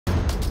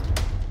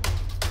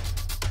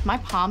My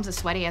palms are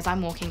sweaty as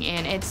I'm walking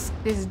in. It's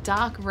this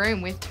dark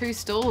room with 2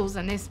 stools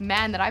and this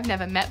man that I've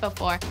never met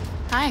before.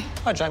 Hi.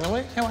 Hi, Jamie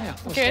Lee. How are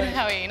you? Good,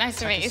 how are you? Nice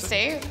to meet you,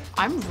 Steve.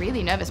 I'm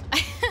really nervous.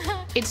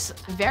 It's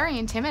very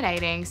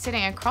intimidating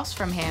sitting across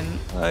from him.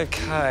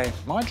 OK,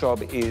 my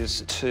job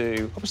is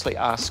to obviously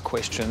ask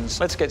questions.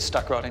 Let's get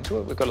stuck right into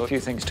it. We've got a few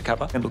things to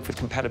cover and look for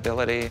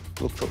compatibility,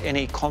 look for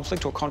any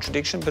conflict or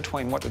contradiction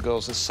between what the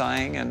girls are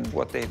saying and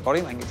what their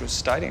body language was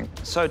stating.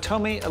 So tell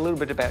me a little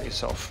bit about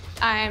yourself.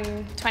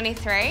 I'm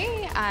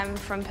 23. I'm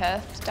from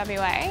Perth,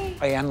 WA.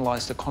 I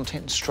analyse the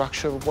content and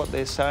structure of what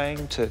they're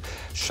saying to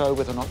show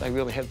whether or not they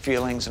really have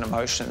feelings and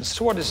emotions.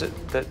 So what is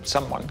it that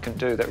someone can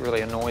do that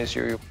really annoys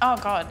you? Oh,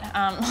 God.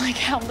 Like,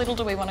 how little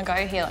do we want to go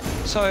here?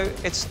 So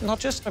it's not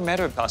just a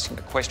matter of asking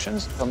the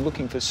questions. I'm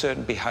looking for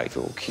certain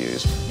behavioural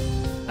cues.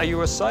 Are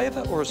you a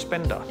saver or a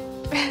spender?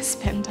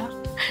 Spender.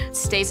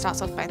 Steve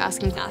starts off by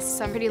asking us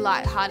some pretty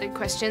light-hearted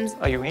questions.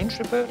 Are you an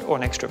introvert or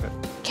an extrovert?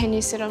 Can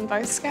you sit on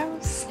both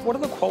scales? What are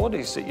the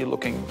qualities that you're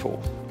looking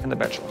for in the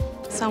Bachelor?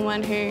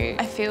 Someone who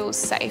I feel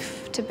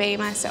safe to be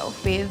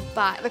myself with.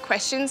 But the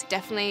questions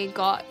definitely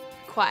got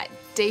quite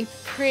deep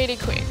pretty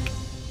quick.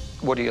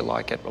 What do you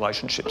like at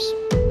relationships?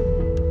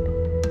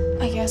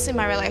 I guess in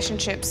my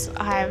relationships,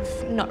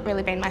 I've not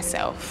really been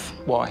myself.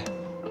 Why?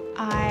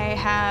 I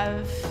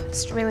have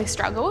really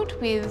struggled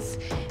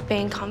with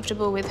being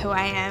comfortable with who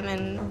I am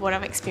and what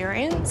I've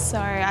experienced. So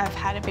I've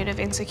had a bit of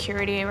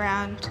insecurity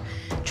around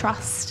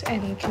trust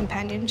and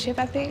companionship,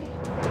 I think.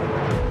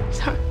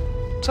 So.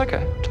 It's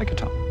OK. Take your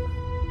time.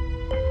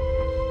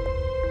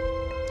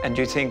 And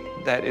do you think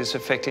that is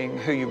affecting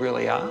who you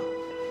really are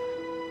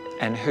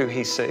and who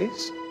he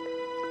sees?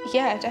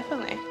 Yeah,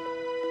 definitely.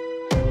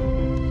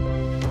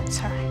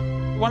 Sorry.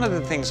 One of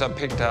the things I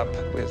picked up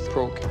with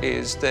Brooke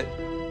is that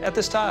at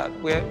the start,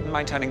 we're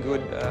maintaining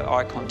good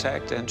eye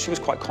contact and she was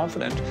quite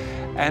confident.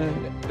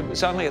 And it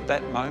was only at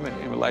that moment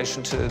in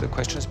relation to the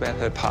questions about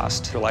her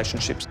past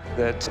relationships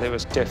that there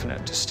was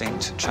definite,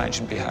 distinct change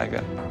in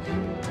behaviour.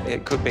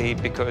 It could be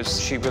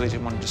because she really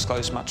didn't want to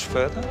disclose much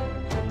further,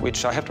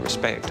 which I have to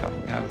respect. I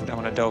don't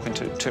want to delve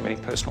into too many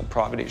personal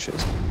private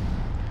issues.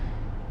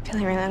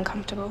 Feeling really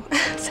uncomfortable.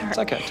 Sorry. It's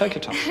OK, take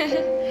your time.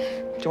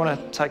 Do you want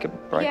to take a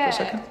break for a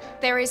second?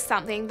 There is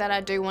something that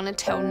I do want to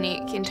tell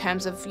Nick in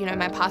terms of, you know,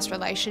 my past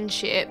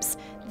relationships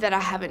that I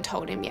haven't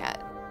told him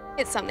yet.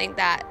 It's something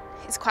that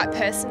is quite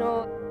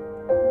personal.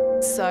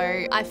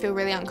 So I feel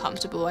really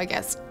uncomfortable, I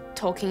guess,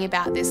 talking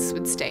about this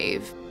with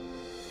Steve.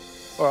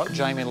 All right,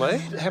 Jamie Lee,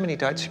 how many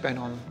dates have you been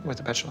on with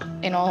The Bachelor?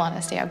 In all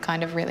honesty, I've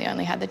kind of really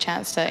only had the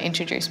chance to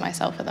introduce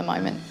myself at the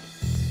moment.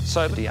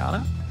 So,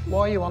 Deanna,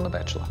 why are you on The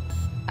Bachelor?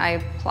 I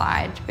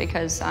applied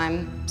because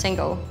I'm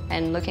single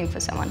and looking for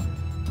someone.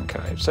 OK,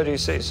 so do you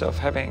see yourself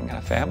having a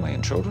family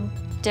and children?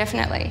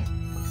 Definitely.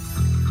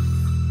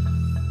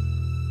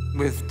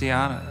 With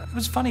Deanna, it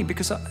was funny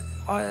because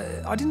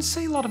I didn't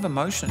see a lot of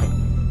emotion.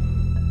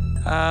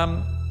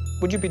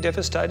 Would you be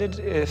devastated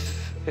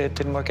if it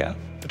didn't work out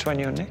between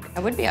you and Nick? I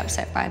would be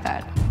upset by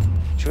that.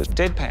 She was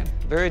deadpan,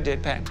 very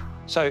deadpan.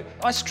 So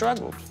I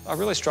struggled. I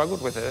really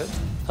struggled with her.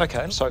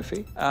 OK,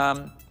 Sophie,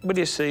 where do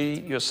you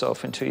see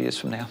yourself in 2 years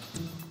from now?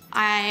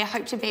 I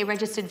hope to be a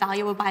registered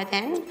valuer by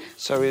then.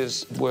 So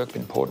is work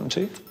important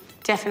to you?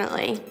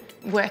 Definitely.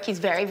 Work is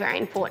very, very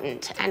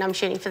important and I'm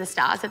shooting for the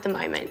stars at the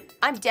moment.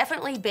 I'm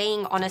definitely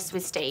being honest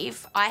with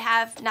Steve. I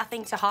have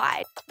nothing to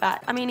hide,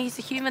 but I mean, he's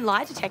a human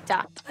lie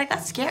detector. Like,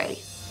 that's scary.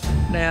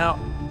 Now,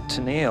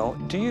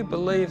 Tennille, do you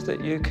believe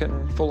that you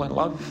can fall in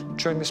love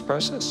during this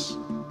process?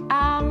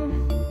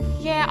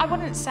 Yeah, I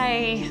wouldn't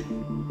say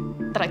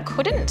that I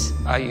couldn't.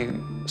 Are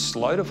you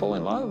slow to fall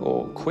in love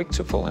or quick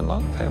to fall in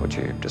love? How would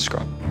you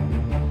describe?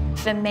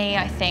 For me,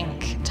 I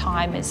think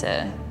time is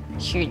a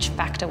huge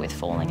factor with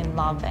falling in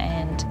love,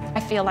 and I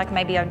feel like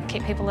maybe I'd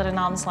keep people at an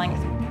arm's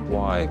length.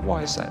 Why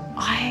is that?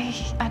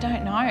 I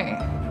don't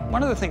know.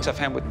 One of the things I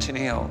found with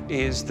Tennille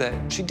is that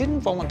she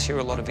didn't volunteer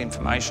a lot of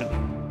information.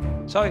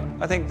 So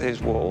I think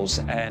there's walls,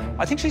 and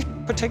I think she's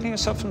protecting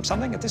herself from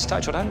something at this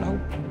stage. I don't know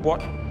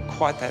what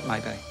quite that may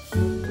be.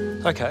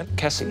 OK,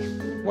 Cassie,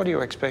 what are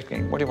you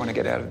expecting? What do you want to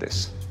get out of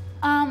this?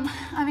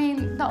 I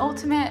mean, the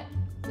ultimate,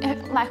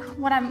 like,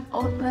 what I'm,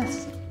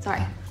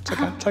 sorry. It's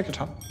OK, take your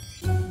time.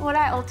 What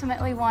I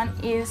ultimately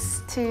want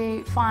is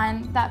to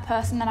find that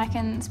person that I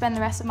can spend the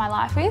rest of my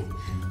life with.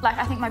 Like,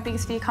 I think my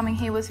biggest fear coming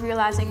here was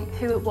realising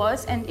who it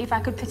was and if I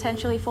could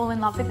potentially fall in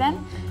love with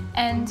them.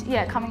 And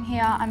yeah, coming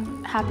here,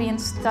 I'm happy and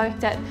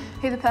stoked at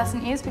who the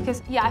person is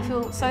because, yeah, I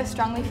feel so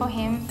strongly for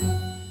him.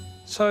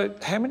 So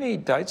how many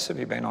dates have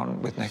you been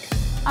on with Nick?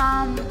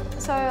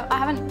 So I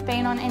haven't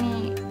been on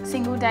any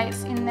single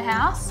dates in the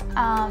house.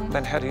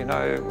 Then how do you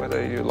know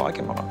whether you like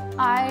him or not?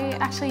 I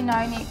actually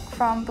know Nick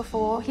from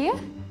before here.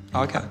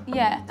 OK.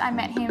 Yeah, I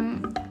met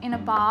him in a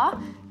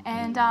bar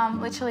and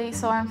literally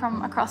saw him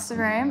from across the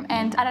room.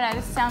 And I don't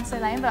know, this sounds so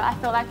lame, but I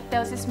felt like there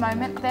was this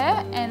moment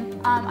there. And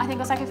I think it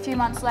was like a few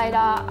months later,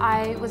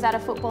 I was at a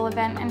football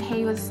event and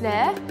he was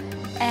there.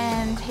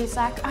 And he's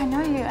like, I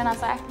know you. And I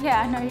was like,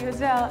 yeah, I know you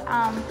as well.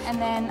 And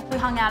then we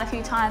hung out a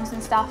few times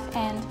and stuff.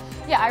 And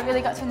Yeah, I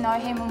really got to know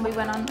him when we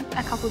went on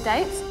a couple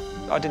dates.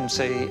 I didn't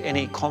see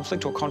any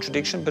conflict or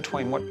contradiction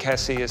between what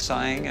Cassie is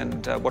saying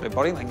and what her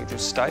body language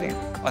is stating.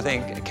 I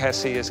think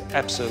Cassie is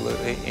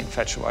absolutely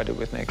infatuated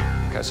with Nick.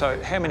 Okay,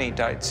 so how many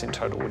dates in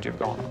total would you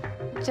have gone on?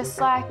 Just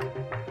like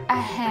a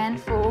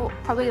handful,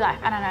 probably like,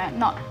 I don't know,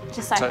 not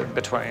just like... So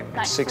between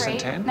like 6 3,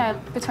 and 10? No,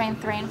 between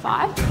 3 and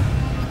 5.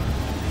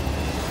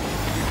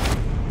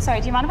 Sorry,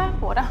 do you mind if I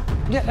have water?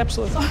 Yeah,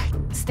 absolutely.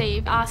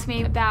 Steve asked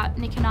me about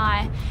Nick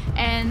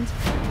and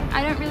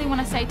I don't really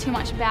want to say too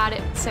much about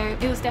it, so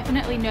it was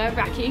definitely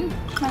nerve-wracking.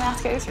 My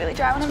mouth goes really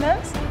dry when I'm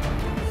nervous.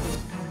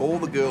 All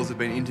the girls have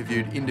been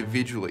interviewed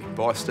individually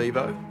by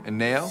Steve-O, and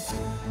now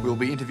we'll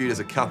be interviewed as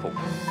a couple.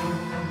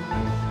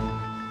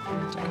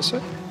 Take a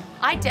seat.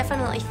 I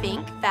definitely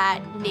think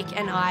that Nick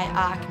and I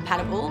are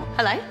compatible.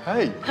 Hello.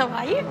 Hey. How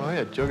are you? Oh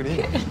yeah, jogging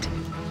in.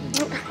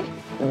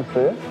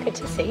 Good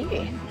to see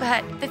you.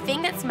 But the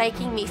thing that's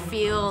making me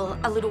feel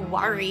a little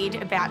worried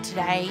about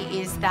today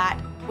is that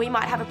we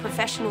might have a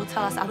professional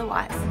tell us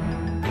otherwise.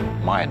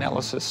 My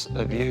analysis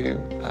of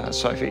you,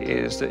 Sophie,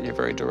 is that you're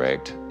very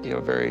direct,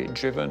 you're very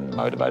driven,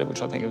 motivated,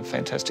 which I think are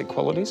fantastic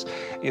qualities.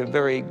 You're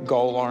very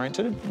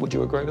goal-oriented. Would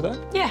you agree with that?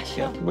 Yeah,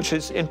 sure. Yeah, which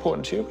is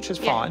important to you, which is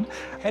fine.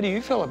 How do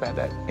you feel about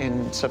that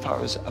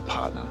insofar as a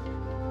partner?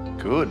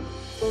 Good.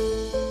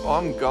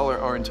 I'm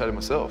goal-orientated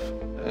myself,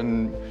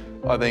 and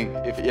I think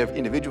if you have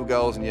individual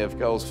goals and you have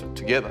goals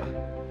together,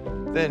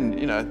 then,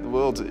 you know, the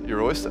world's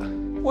your oyster.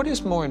 What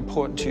is more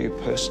important to you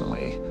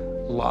personally,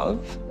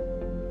 love,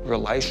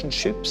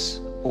 relationships,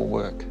 or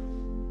work?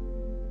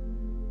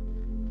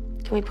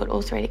 Can we put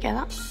all three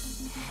together?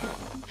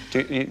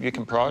 Do you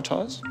can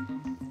prioritise?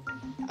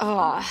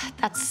 Oh,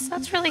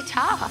 that's really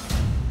tough.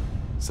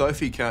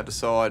 Sophie can't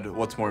decide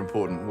what's more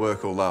important,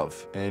 work or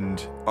love.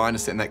 And I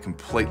understand that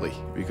completely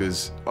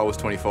because I was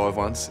 25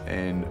 once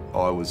and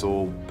I was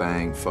all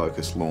bang,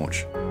 focus,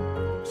 launch.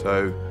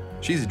 So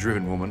she's a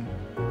driven woman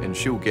and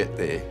she'll get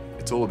there.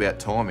 It's all about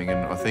timing, and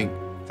I think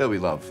there'll be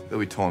love. There'll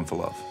be time for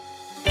love.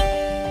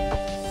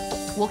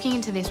 Walking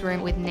into this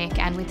room with Nick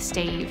and with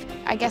Steve,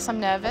 I guess I'm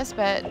nervous,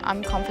 but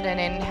I'm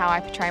confident in how I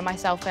portray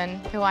myself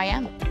and who I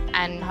am.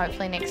 And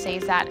hopefully Nick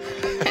sees that.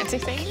 It's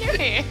exciting you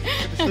here.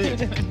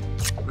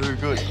 Very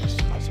good.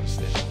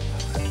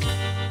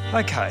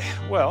 Okay,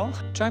 well,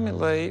 Jamie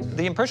Lee,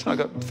 the impression I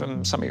got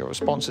from some of your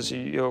responses,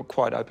 you're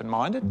quite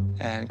open-minded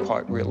and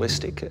quite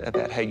realistic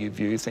about how you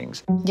view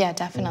things. Yeah,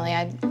 definitely.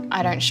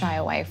 I don't shy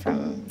away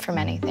from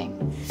anything.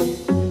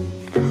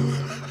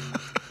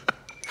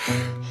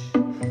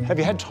 Have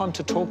you had time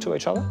to talk to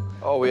each other?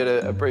 Oh, we had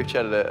a brief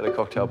chat at a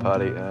cocktail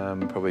party,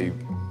 probably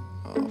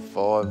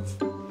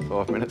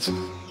 5 minutes.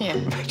 Yeah.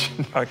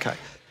 Imagine. Okay.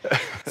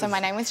 So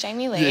my name was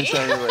Jamie Lee.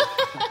 Yeah, Jamie Lee.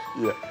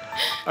 Yeah.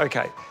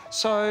 Okay,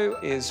 so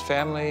is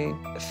family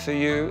for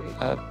you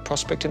a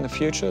prospect in the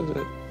future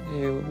that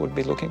you would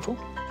be looking for?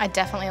 I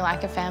definitely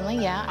like a family,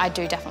 yeah. I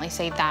do definitely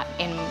see that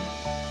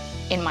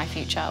in my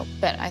future,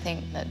 but I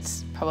think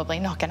that's probably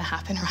not going to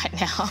happen right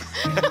now.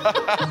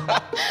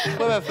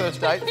 What about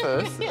first date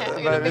first? Yeah,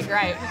 it would be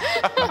great.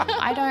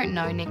 I don't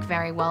know Nick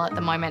very well at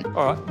the moment.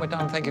 All right, we're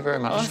done. Thank you very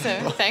much.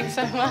 Awesome, thanks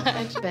so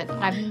much. But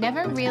I've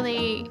never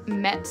really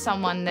met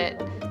someone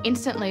that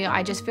instantly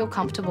I just feel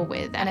comfortable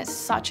with, and it's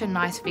such a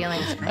nice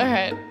feeling. All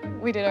right,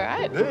 we did all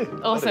right. Yeah,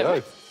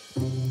 awesome.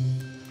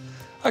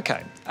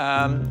 Okay,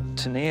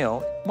 to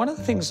Neil, one of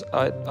the things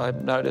I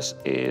noticed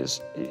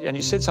is, and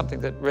you said something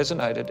that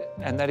resonated,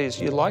 and that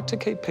is you like to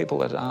keep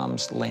people at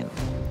arm's length.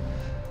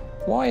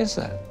 Why is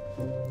that?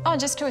 Oh,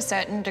 just to a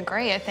certain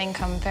degree. I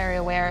think I'm very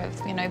aware of,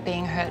 you know,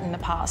 being hurt in the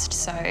past,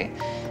 so...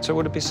 So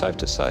would it be safe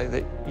to say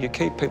that you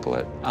keep people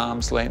at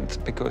arm's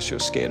length because you're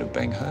scared of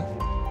being hurt?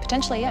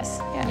 Potentially, yes,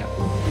 yeah.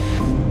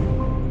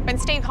 When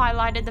Steve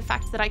highlighted the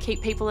fact that I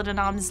keep people at an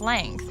arm's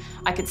length,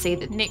 I could see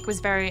that Nick was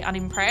very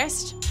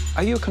unimpressed.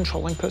 Are you a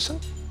controlling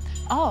person?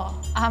 Oh,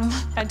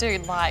 I do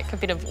like a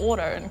bit of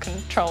order and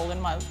control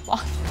in my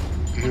life.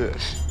 Yeah.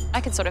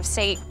 I could sort of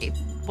see it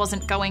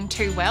wasn't going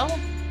too well,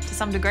 to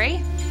some degree.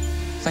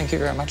 Thank you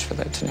very much for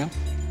that, Tennille.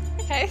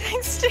 Okay,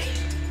 thanks, Steve.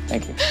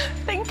 Thank you.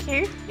 Thank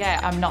you. Yeah,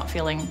 I'm not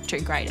feeling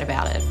too great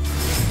about it.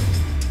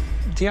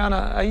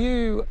 Diana, are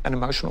you an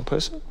emotional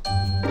person?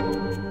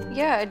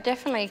 Yeah, it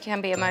definitely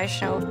can be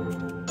emotional.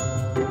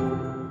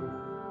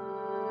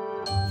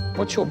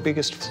 What's your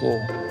biggest flaw?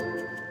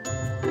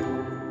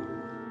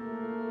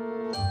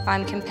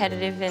 I'm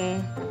competitive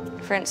in,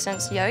 for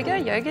instance, yoga.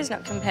 Yoga's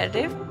not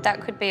competitive.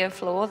 That could be a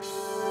flaw.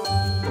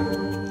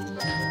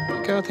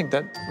 Okay, I think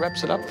that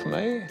wraps it up for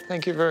me.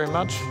 Thank you very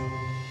much.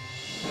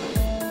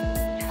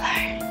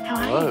 How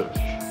are Hello.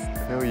 you?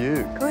 How are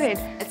you? Good.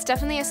 It's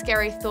definitely a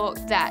scary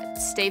thought that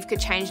Steve could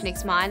change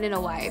Nick's mind in a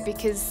way,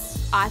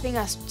 because I think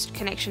our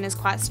connection is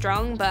quite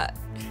strong, but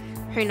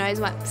who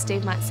knows what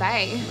Steve might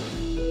say.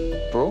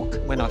 Brooke,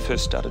 when I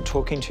first started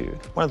talking to you,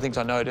 one of the things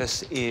I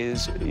noticed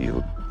is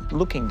you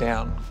looking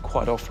down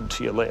quite often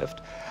to your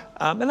left.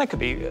 And that could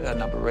be a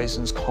number of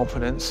reasons,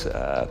 confidence,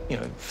 you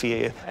know,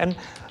 fear. And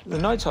the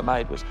notes I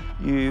made was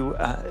you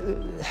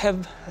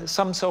have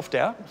some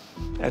self-doubt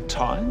at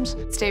times.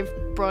 Steve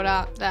brought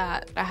up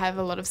that I have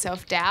a lot of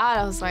self-doubt.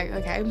 I was like,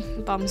 okay,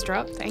 bums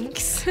drop,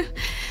 thanks.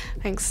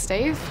 Thanks,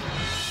 Steve.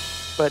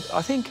 But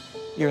I think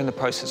you're in the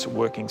process of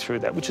working through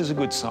that, which is a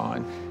good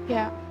sign.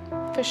 Yeah,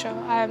 for sure.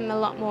 I'm a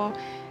lot more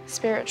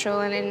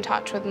spiritual and in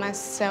touch with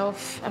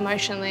myself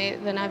emotionally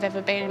than I've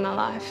ever been in my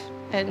life.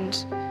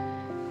 And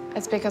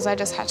it's because I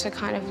just had to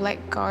kind of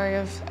let go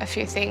of a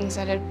few things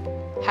that had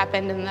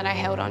happened and that I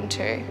held on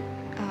to.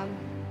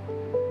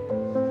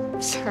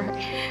 Sorry,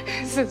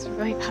 this is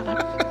really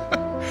hard.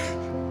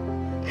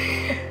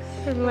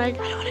 I'm like,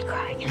 I don't want to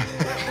cry again.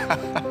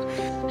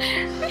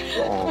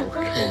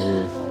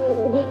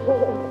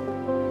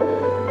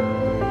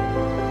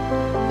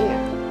 Yeah.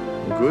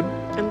 You good?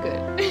 I'm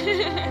good.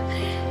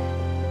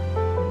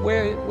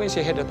 Where's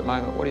your head at the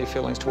moment? What are your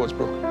feelings towards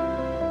Brooke?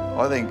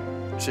 I think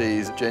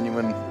she's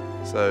genuine,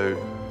 so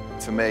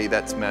for me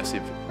that's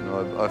massive. You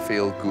know, I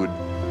feel good.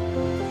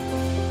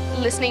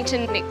 Listening to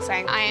Nick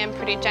saying I am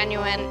pretty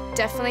genuine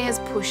definitely has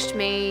pushed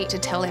me to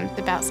tell him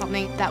about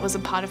something that was a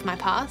part of my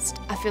past.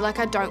 I feel like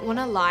I don't want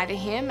to lie to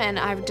him and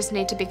I just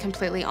need to be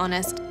completely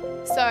honest.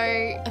 So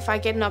if I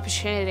get an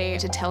opportunity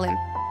to tell him,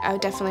 I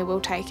definitely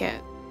will take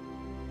it.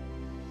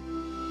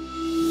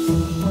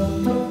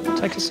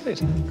 Take a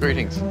seat.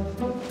 Greetings.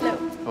 No.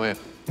 Oh yeah.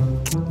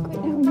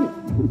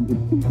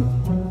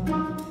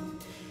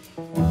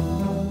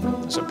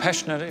 It's a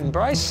passionate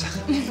embrace.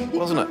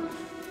 Wasn't it?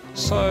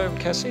 So,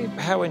 Cassie,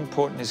 how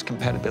important is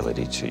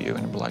compatibility to you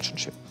in a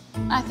relationship?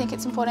 I think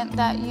it's important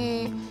that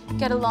you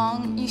get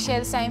along, you share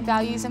the same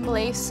values and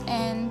beliefs,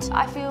 and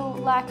I feel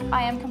like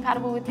I am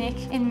compatible with Nick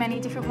in many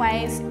different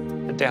ways.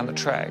 Down the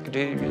track, do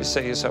you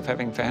see yourself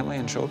having family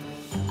and children?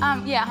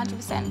 Yeah,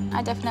 100%.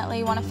 I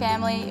definitely want a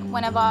family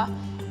whenever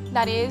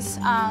that is.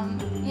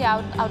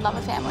 Yeah, I would love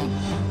a family.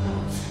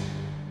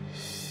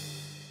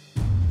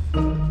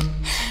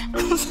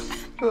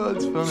 Oh,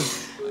 it's funny.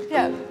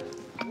 Yeah.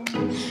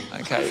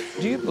 Okay,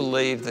 do you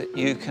believe that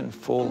you can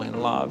fall in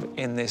love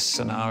in this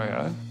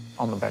scenario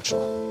on The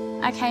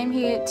Bachelor? I came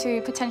here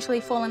to potentially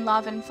fall in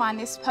love and find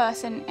this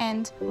person,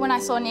 and when I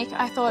saw Nick,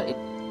 I thought it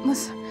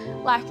was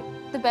like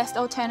the best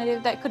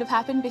alternative that could have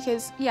happened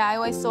because, yeah, I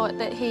always thought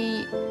that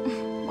he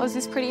was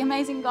this pretty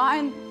amazing guy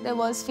and there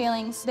was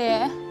feelings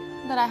there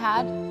that I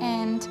had,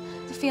 and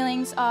the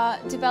feelings are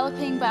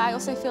developing, but I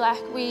also feel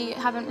like we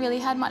haven't really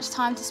had much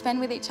time to spend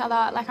with each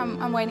other. Like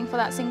I'm waiting for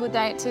that single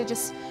date to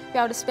just be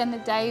able to spend the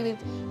day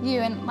with you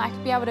and like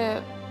be able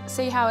to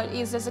see how it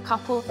is as a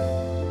couple.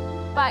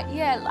 But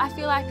yeah, I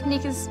feel like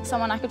Nick is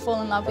someone I could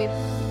fall in love with,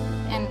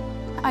 and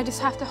I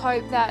just have to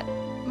hope that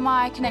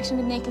my connection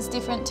with Nick is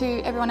different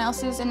to everyone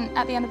else's, and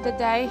at the end of the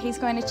day, he's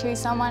going to choose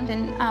someone,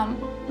 and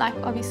like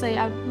obviously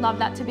I'd love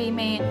that to be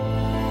me.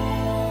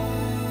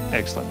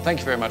 Excellent. Thank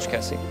you very much,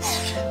 Cassie.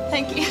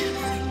 Thank you.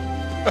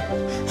 I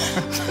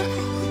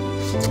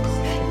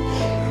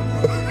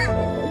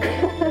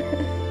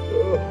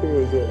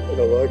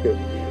like it.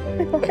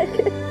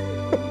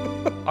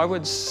 I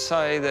would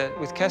say that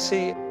with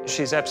Cassie,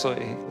 she's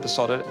absolutely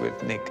besotted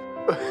with Nick.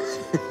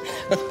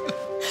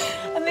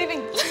 I'm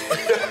leaving.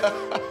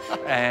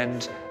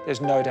 And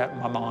there's no doubt in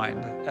my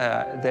mind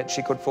that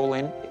she could fall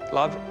in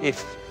love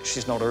if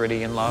she's not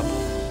already in love.